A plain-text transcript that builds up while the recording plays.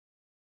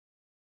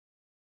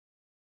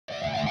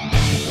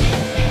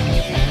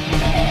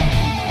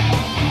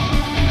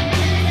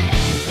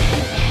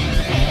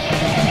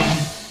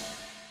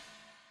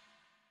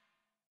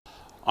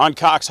On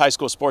Cox High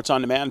School Sports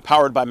On Demand,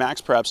 powered by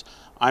Max Preps,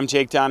 I'm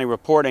Jake Downey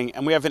reporting,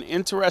 and we have an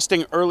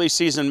interesting early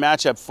season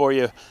matchup for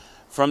you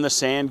from the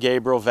San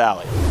Gabriel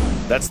Valley.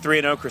 That's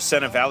 3-0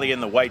 Crescenta Valley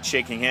in the white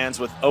shaking hands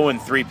with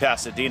 0-3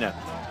 Pasadena.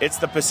 It's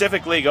the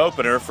Pacific League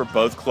opener for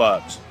both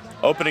clubs.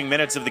 Opening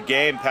minutes of the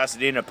game,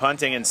 Pasadena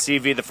punting and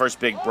CV the first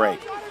big break.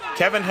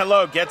 Kevin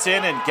Hello gets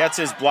in and gets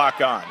his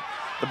block on.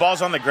 The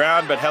ball's on the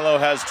ground, but Hello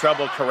has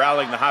trouble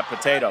corralling the hot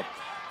potato.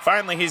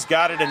 Finally, he's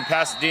got it, and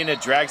Pasadena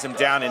drags him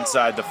down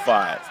inside the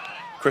 5.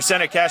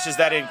 Crescenta cashes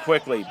that in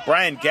quickly.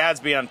 Brian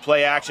Gadsby on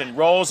play action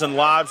rolls and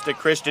lobs to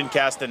Christian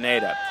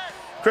Castaneda.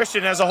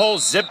 Christian has a whole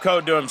zip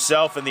code to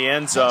himself in the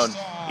end zone.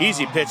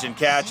 Easy pitch and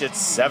catch. It's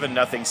 7-0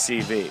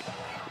 CV.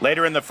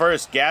 Later in the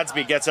first,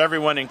 Gadsby gets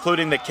everyone,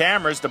 including the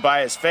cameras, to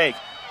buy his fake.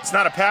 It's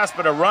not a pass,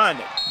 but a run.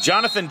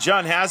 Jonathan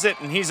Junn has it,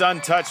 and he's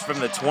untouched from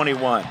the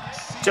 21.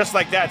 Just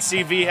like that,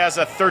 CV has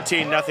a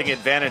 13-0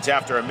 advantage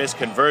after a missed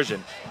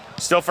conversion.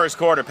 Still first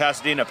quarter,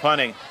 Pasadena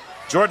punting.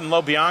 Jordan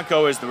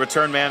Lobianco is the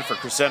return man for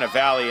Crescenta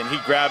Valley, and he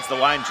grabs the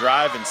line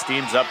drive and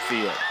steams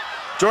upfield.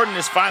 Jordan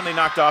is finally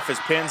knocked off his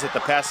pins at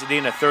the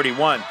Pasadena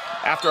 31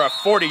 after a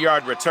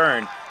 40-yard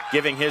return,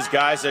 giving his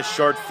guys a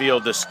short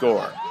field to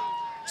score.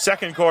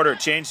 Second quarter,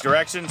 change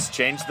directions,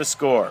 change the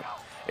score.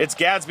 It's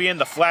Gadsby in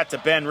the flat to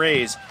Ben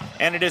Rees,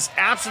 and it is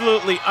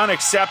absolutely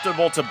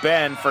unacceptable to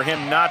Ben for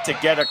him not to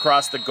get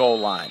across the goal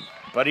line.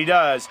 But he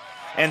does,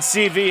 and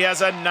CV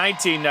has a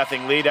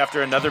 19-0 lead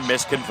after another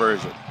missed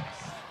conversion.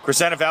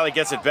 Crescenta Valley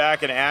gets it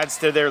back and adds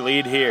to their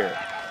lead here.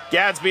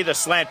 Gadsby the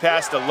slant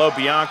pass to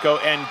Lobianco,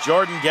 and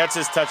Jordan gets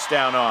his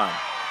touchdown on.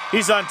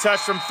 He's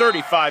untouched from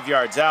 35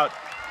 yards out,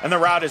 and the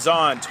route is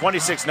on,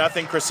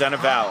 26-0 Crescenta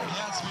Valley.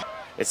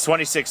 It's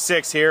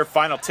 26-6 here,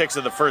 final ticks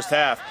of the first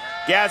half.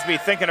 Gadsby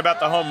thinking about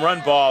the home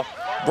run ball.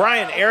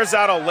 Brian airs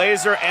out a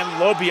laser,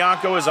 and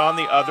Lobianco is on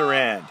the other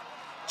end.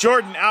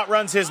 Jordan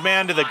outruns his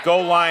man to the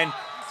goal line,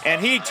 and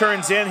he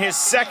turns in his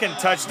second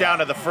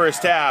touchdown of the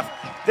first half.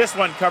 This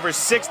one covers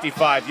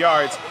 65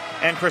 yards,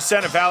 and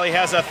Crescenta Valley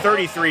has a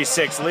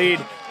 33-6 lead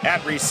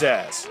at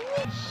recess.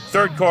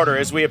 Third quarter,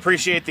 as we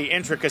appreciate the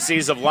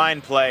intricacies of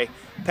line play,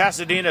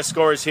 Pasadena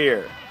scores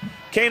here.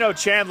 Kano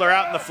Chandler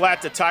out in the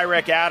flat to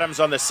Tyrek Adams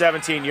on the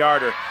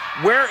 17-yarder.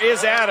 Where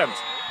is Adams?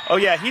 Oh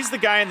yeah, he's the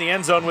guy in the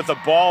end zone with the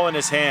ball in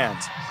his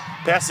hands.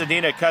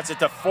 Pasadena cuts it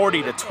to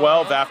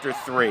 40-12 after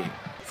 3.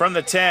 From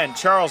the 10,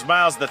 Charles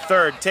Miles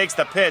III takes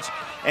the pitch,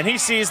 and he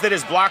sees that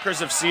his blockers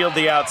have sealed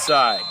the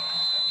outside.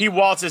 He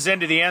waltzes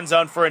into the end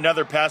zone for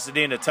another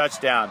Pasadena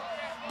touchdown.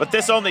 But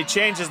this only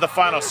changes the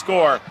final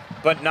score,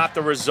 but not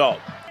the result.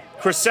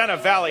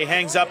 Crescenta Valley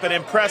hangs up an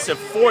impressive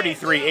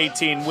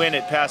 43-18 win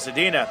at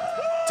Pasadena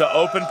to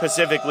open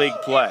Pacific League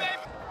play.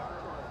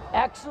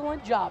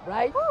 Excellent job,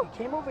 right? We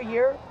came over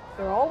here.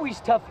 They're always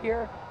tough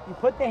here. You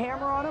put the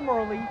hammer on them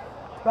early,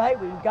 right?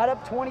 We got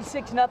up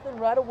 26-0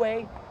 right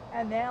away,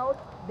 and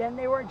then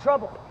they were in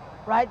trouble,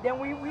 right? Then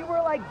we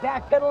were like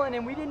backpedaling,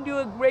 and we didn't do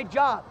a great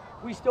job.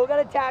 We still got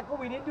to tackle.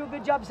 We didn't do a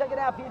good job second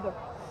half either,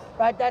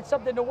 right? That's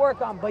something to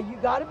work on. But you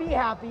got to be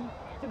happy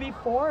to be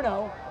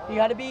 4-0. You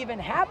got to be even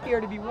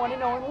happier to be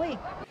 1-0 in league.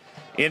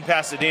 In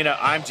Pasadena,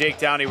 I'm Jake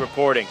Downey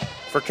reporting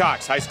for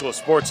Cox High School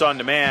Sports On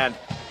Demand,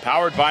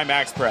 powered by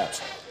Max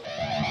Preps.